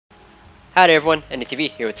Howdy everyone,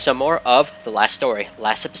 NDTV here with some more of The Last Story.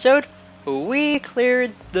 Last episode, we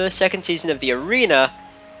cleared the second season of the arena,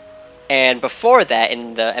 and before that,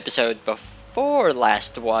 in the episode before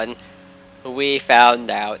last one, we found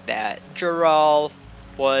out that Jural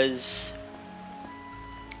was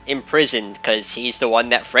imprisoned because he's the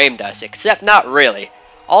one that framed us, except not really.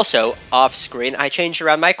 Also, off screen, I changed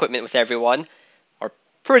around my equipment with everyone, or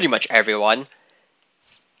pretty much everyone.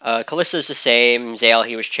 Callista's the same, Zale,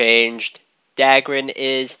 he was changed. Dagrin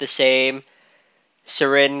is the same.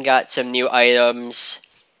 Sirin got some new items.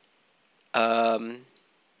 Yurik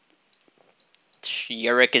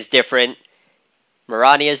is different.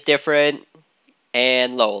 Mirani is different.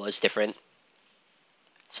 And Lowell is different.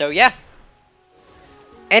 So yeah.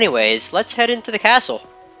 Anyways, let's head into the castle.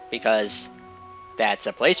 Because that's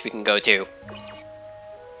a place we can go to.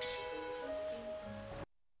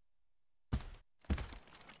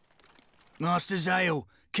 Master Zale,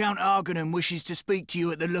 Count Argonan wishes to speak to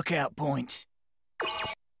you at the lookout point.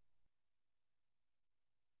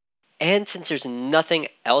 And since there's nothing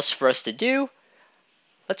else for us to do,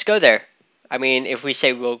 let's go there. I mean, if we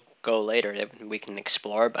say we'll go later, then we can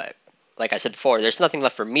explore, but like I said before, there's nothing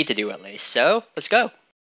left for me to do at least, so let's go.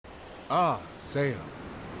 Ah, Zale.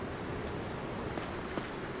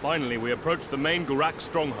 Finally, we approach the main Gurak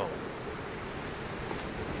stronghold.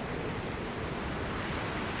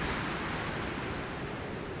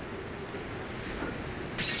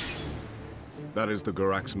 That is the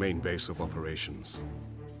Gurak's main base of operations.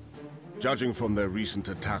 Judging from their recent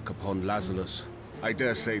attack upon Lazarus, I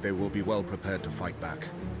dare say they will be well prepared to fight back.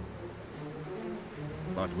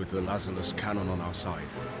 But with the Lazarus cannon on our side,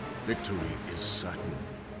 victory is certain.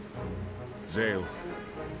 Zale,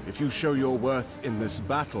 if you show your worth in this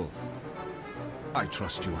battle, I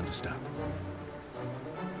trust you understand.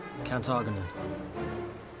 Count Argonan.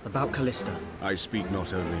 About Callista. I speak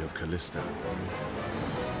not only of Callista.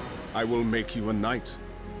 I will make you a knight.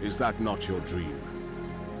 Is that not your dream?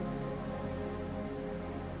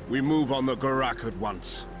 We move on the Gurak at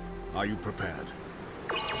once. Are you prepared?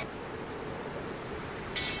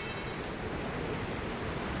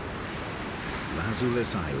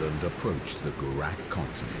 Lazarus Island approached the Gurak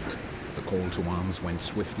continent. The call to arms went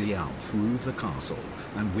swiftly out through the castle,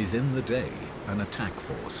 and within the day, an attack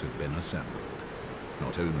force had been assembled.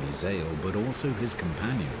 Not only Zale, but also his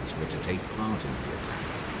companions were to take part in the attack.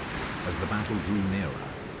 As the battle drew nearer,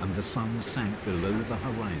 and the sun sank below the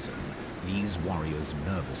horizon, these warriors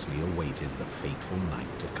nervously awaited the fateful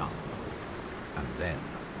night to come. And then...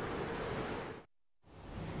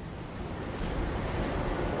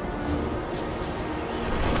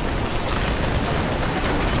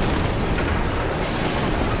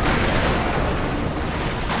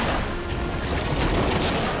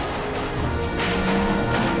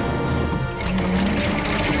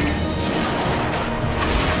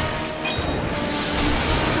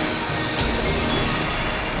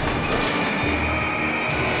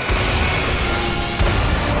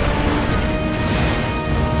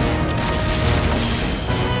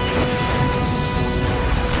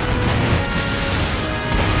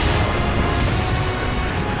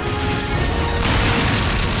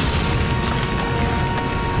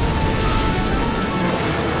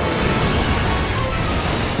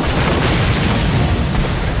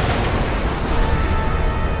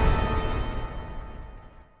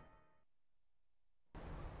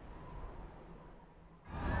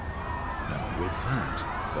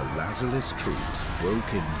 Lazarus troops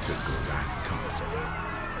broke into Gurak Castle.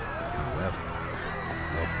 However,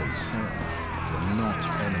 what they saw were not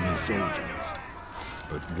enemy soldiers,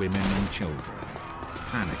 but women and children,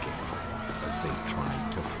 panicking as they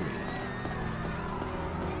tried to flee.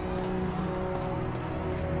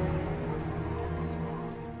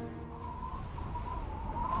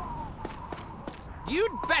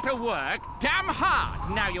 You'd better work damn hard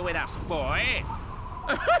now you're with us, boy.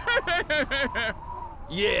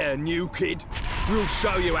 Yeah, new kid. We'll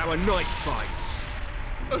show you how a knight fights.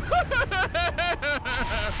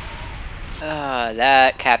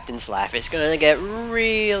 That captain's laugh is gonna get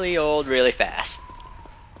really old really fast.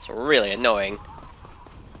 It's really annoying.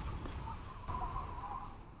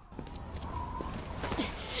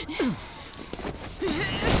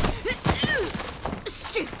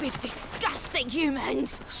 Stupid, disgusting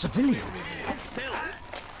humans! Civilian? Still.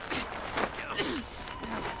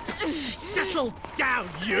 Settle down,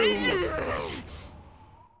 you!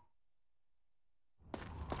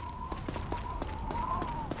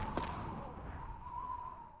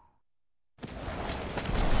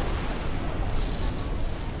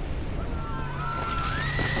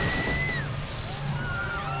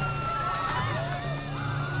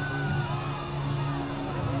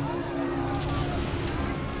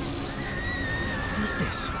 What is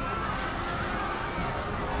this?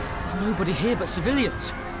 There's nobody here but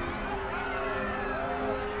civilians.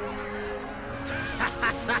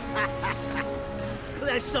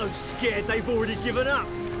 They're so scared they've already given up.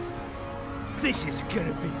 This is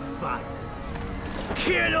gonna be fun.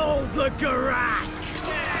 Kill all the Gurak!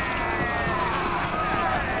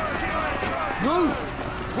 No!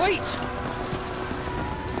 Wait!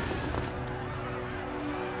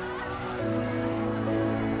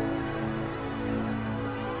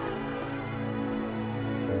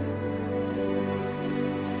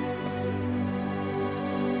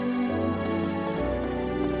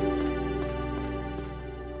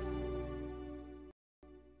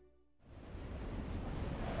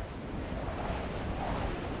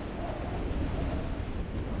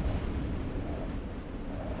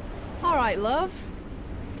 All right, love.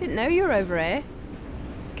 Didn't know you were over here.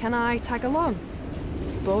 Can I tag along?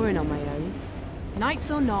 It's boring on my own.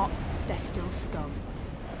 Knights or not, they're still scum.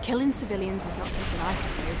 Killing civilians is not something I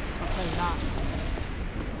can do, I'll tell you that.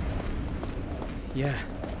 Yeah.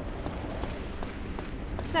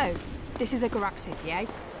 So, this is a Gurak city, eh?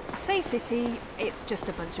 I say city, it's just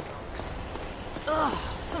a bunch of rocks. Ugh,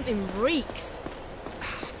 something reeks.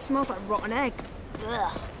 It smells like rotten egg.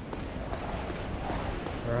 Ugh.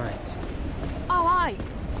 Right. Oh, aye.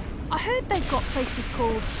 I heard they've got places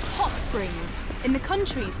called hot springs in the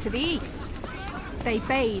countries to the east. They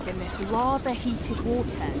bathe in this lava-heated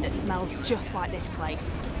water that smells just like this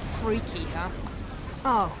place. Freaky, huh?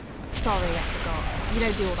 Oh, sorry, I forgot. You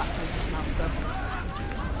don't do all that sense of smell stuff.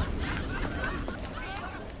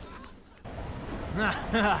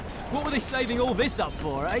 What were they saving all this up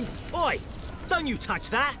for, eh? Oi! Don't you touch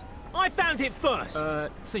that! I found it first!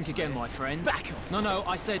 Think again, my friend. Back off! No,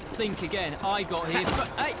 I said think again. I got here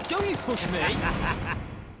Hey, don't you push me!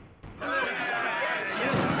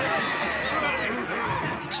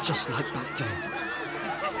 It's just like back then.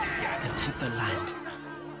 They take their land,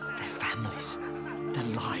 their families, their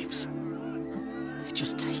lives. They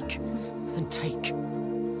just take and take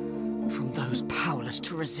from those powerless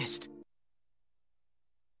to resist.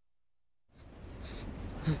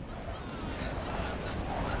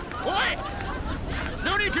 Oi!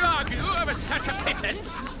 No need to argue over such a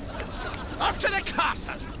pittance. Off to the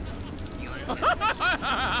castle.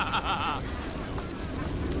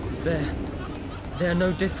 They're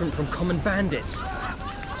no different from common bandits.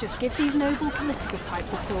 Just give these noble political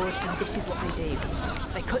types a sword and this is what they do.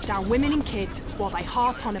 They cut down women and kids while they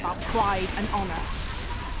harp on about pride and honour.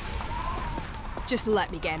 Just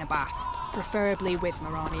let me get in a bath, preferably with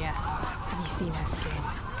Marania. Have you seen her skin?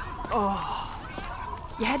 Oh.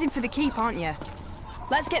 You're heading for the keep, aren't you?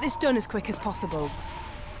 Let's get this done as quick as possible.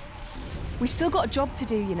 We've still got a job to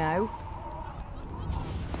do, you know.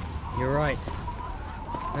 You're right.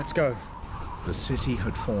 Let's go. The city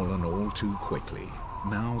had fallen all too quickly.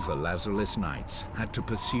 Now the Lazarus Knights had to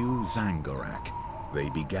pursue Zangurak. They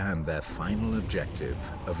began their final objective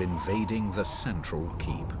of invading the central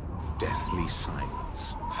keep. Deathly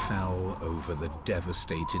silence fell over the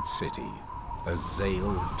devastated city as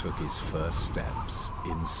Zale took his first steps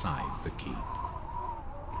inside the keep.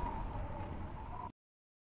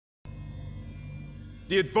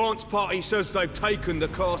 The advance party says they've taken the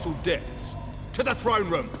castle depths. To the throne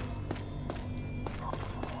room!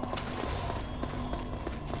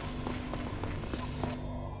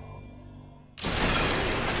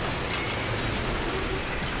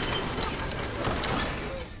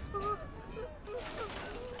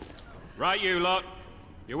 Right, you lot.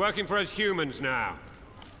 You're working for us humans now.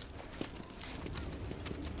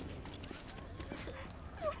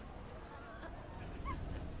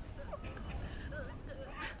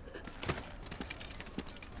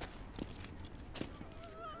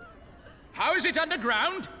 How is it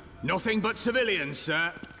underground? Nothing but civilians,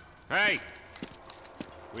 sir. Hey!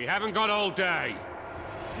 We haven't got all day.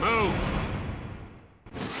 Move!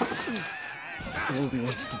 All we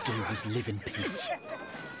wanted to do was live in peace.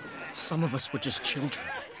 Some of us were just children.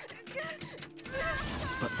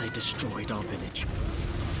 But they destroyed our village.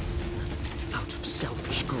 Out of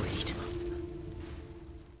selfish greed.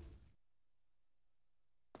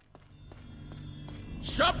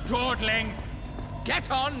 Stop dawdling! Get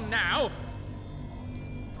on now!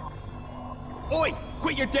 Oi!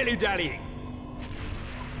 Quit your dilly-dallying!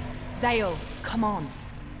 Zale, come on.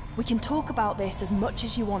 We can talk about this as much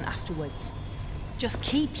as you want afterwards. Just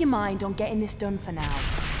keep your mind on getting this done for now.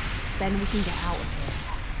 Then we can get out of here.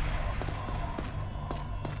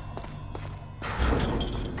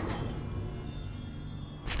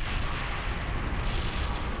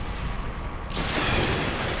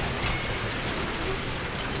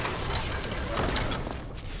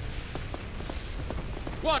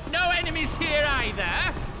 What, no enemies here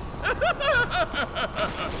either?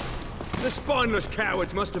 The spineless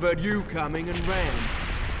cowards must have heard you coming and ran.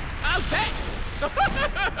 I'll bet!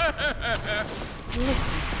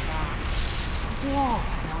 Listen to that. What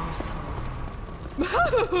an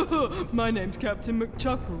arsehole. My name's Captain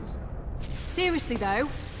McChuckles. Seriously though,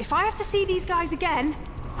 if I have to see these guys again,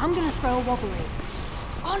 I'm gonna throw a wobbly.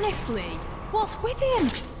 Honestly, what's with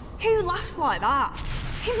him? Who laughs like that?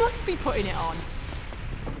 He must be putting it on.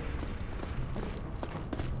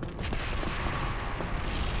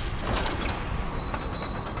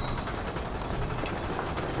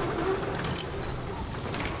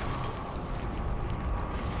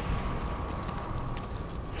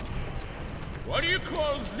 What do you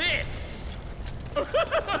call this?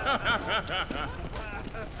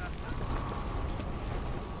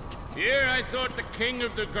 Here I thought the king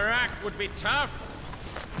of the Gurak would be tough.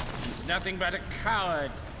 He's nothing but a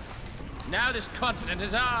coward. Now this continent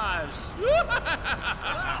is ours.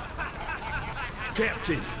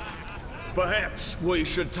 Captain, perhaps we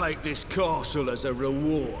should take this castle as a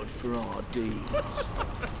reward for our deeds.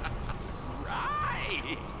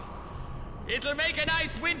 Right. It'll make a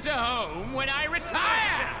nice winter home when I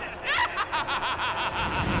retire.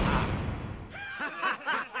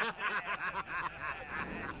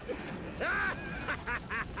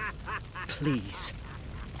 Please,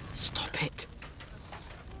 stop it.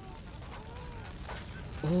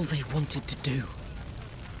 All they wanted to do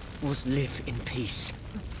was live in peace.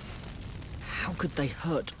 How could they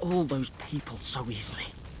hurt all those people so easily?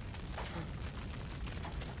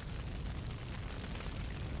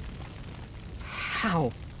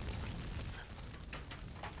 How?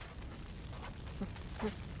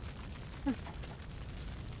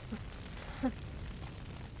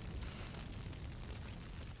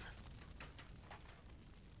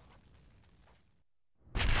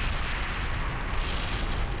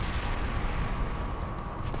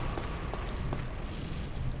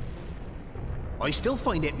 I still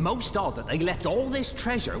find it most odd that they left all this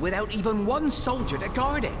treasure without even one soldier to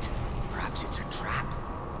guard it. Perhaps it's a trap.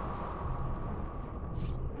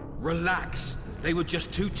 Relax. They were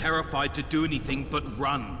just too terrified to do anything but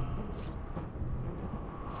run.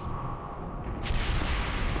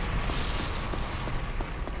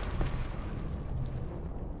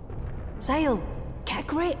 Zale, get a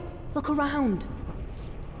grip. Look around.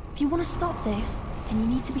 If you want to stop this, then you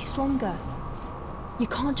need to be stronger. You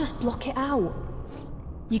can't just block it out.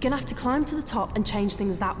 You're gonna have to climb to the top and change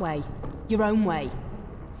things that way. Your own way.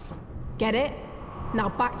 Get it? Now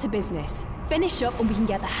back to business. Finish up and we can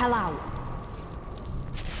get the hell out.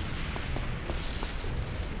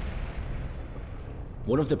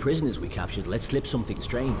 One of the prisoners we captured let slip something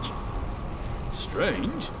strange.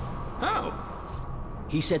 Strange? How?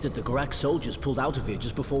 He said that the Gurak soldiers pulled out of here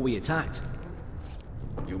just before we attacked.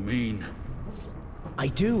 You mean? I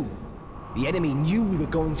do. The enemy knew we were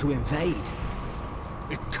going to invade.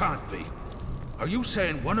 It can't be. Are you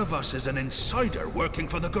saying one of us is an insider working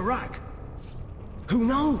for the Gurak? Who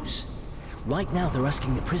knows? Right now they're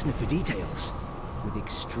asking the prisoner for details, with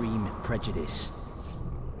extreme prejudice.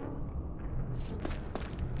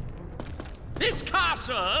 This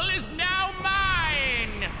castle is now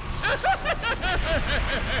mine!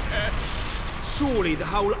 Surely the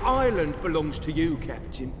whole island belongs to you,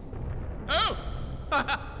 Captain. Oh,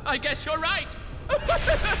 I guess you're right.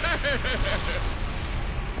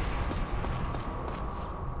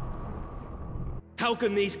 How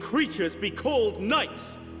can these creatures be called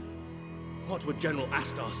knights? What would General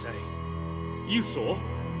Astar say? You saw?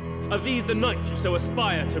 Are these the knights you so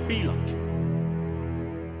aspire to be like?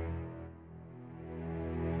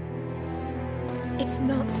 It's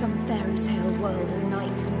not some fairy tale world of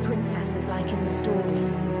knights and princesses like in the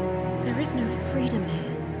stories. There is no freedom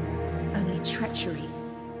here, only treachery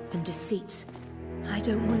and deceit. I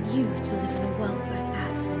don't want you to live in a world like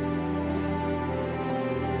that.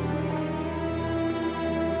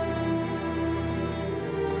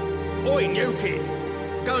 Oi, new kid!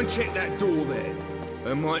 Go and check that door there.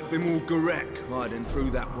 There might be more Gurak hiding through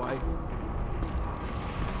that way.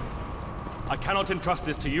 I cannot entrust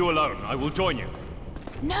this to you alone. I will join you.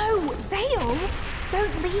 No, Zale!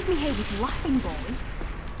 Don't leave me here with Laughing Boy.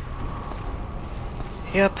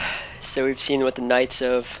 Yep, so we've seen what the Knights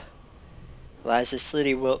of Lazarus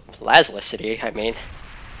City, I mean.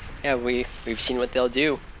 Yeah, we've seen what they'll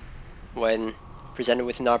do when presented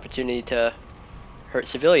with an opportunity to hurt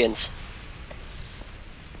civilians.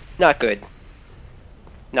 Not good.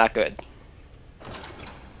 Not good.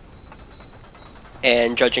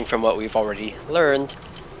 And judging from what we've already learned,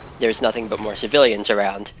 there's nothing but more civilians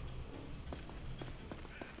around.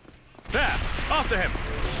 There! After him!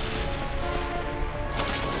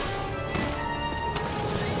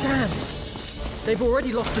 Damn! They've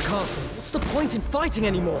already lost the castle. What's the point in fighting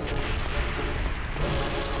anymore?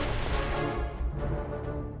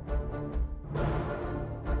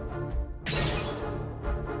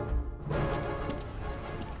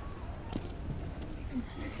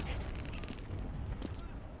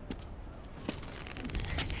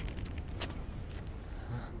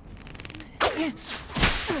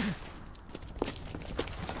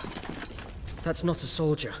 That's not a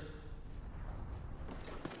soldier.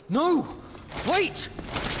 No! Wait!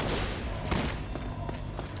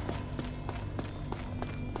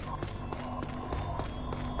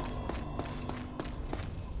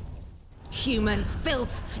 Human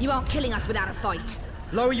filth! You aren't killing us without a fight!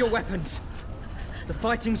 Lower your weapons. The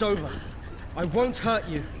fighting's over. I won't hurt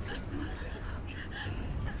you.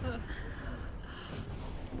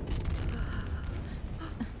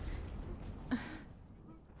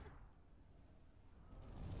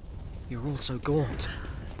 You're all so gaunt.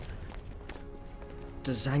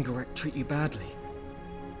 Does Gurak treat you badly?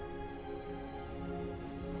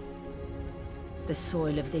 The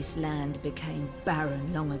soil of this land became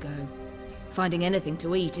barren long ago. Finding anything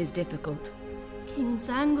to eat is difficult. King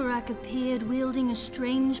Gurak appeared wielding a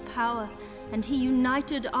strange power, and he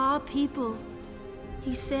united our people.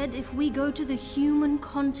 He said if we go to the human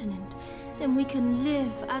continent, then we can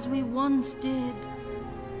live as we once did.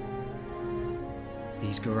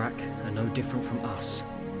 These Gurak are no different from us.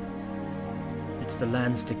 It's the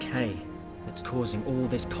land's decay that's causing all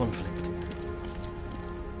this conflict.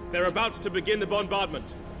 They're about to begin the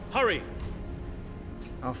bombardment. Hurry!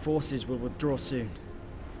 Our forces will withdraw soon.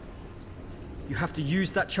 You have to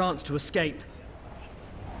use that chance to escape.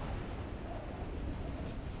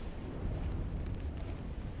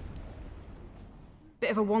 Bit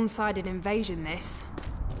of a one-sided invasion, this.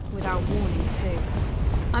 Without warning, too.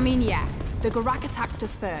 I mean, yeah, the Gurak attacked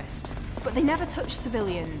us first, but they never touched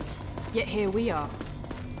civilians. Yet here we are.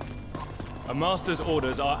 A master's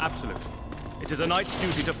orders are absolute. It is a knight's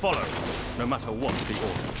duty to follow, no matter what the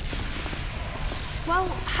order. Well,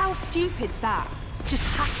 how stupid's that? Just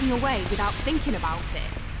hacking away without thinking about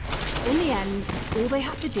it. In the end, all they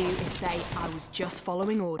had to do is say, I was just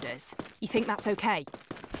following orders. You think that's okay?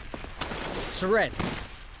 Seren.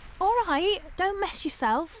 All right, don't mess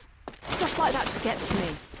yourself. Stuff like that just gets to me.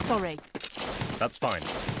 Sorry. That's fine.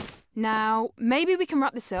 Now, maybe we can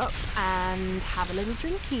wrap this up and have a little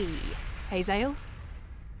drinky. Hey, Zale?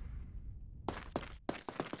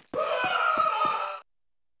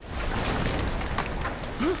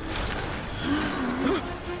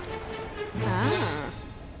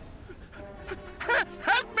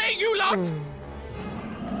 Help me, you lot!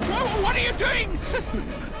 What are you doing?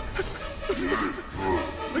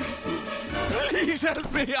 Please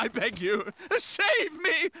help me, I beg you. Save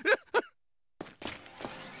me!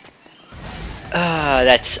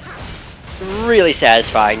 That's really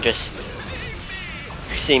satisfying, just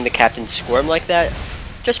seeing the captain squirm like that.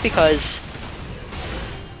 Just because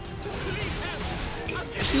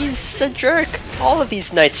he's a jerk. All of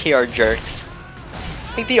these knights here are jerks.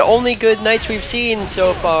 I think the only good knights we've seen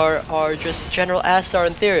so far are just General Astar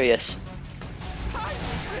and Therius.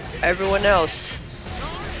 Everyone else,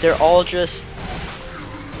 they're all just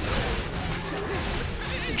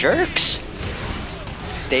jerks.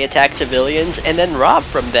 They attack civilians and then rob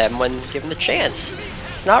from them when given the chance.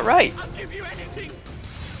 It's not right.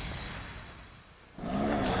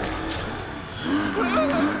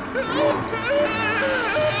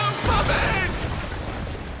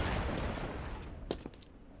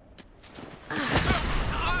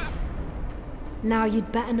 Now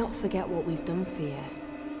you'd better not forget what we've done for you.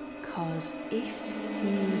 'Cause if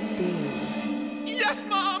you do... Yes,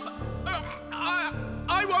 Mom!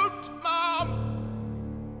 I won't, Mom!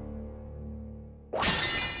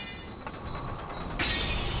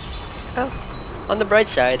 Oh, on the bright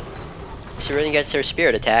side, Seren gets her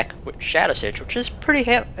spirit attack with Shadow Stitch, which is pretty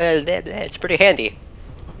it's pretty handy.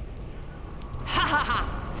 Ha ha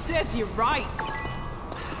ha! Serves you right!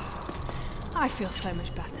 I feel so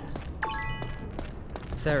much better.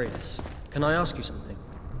 Therius, can I ask you something?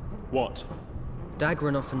 What?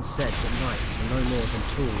 Dagran often said that knights are no more than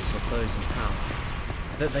tools of those in power.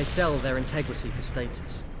 That they sell their integrity for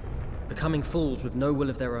status. Becoming fools with no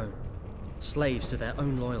will of their own. Slaves to their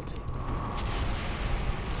own loyalty.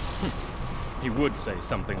 He would say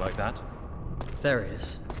something like that.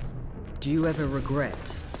 Therius, do you ever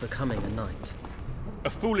regret becoming a knight? A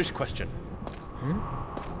foolish question.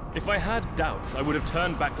 If I had doubts, I would have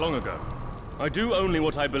turned back long ago. I do only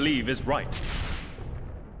what I believe is right.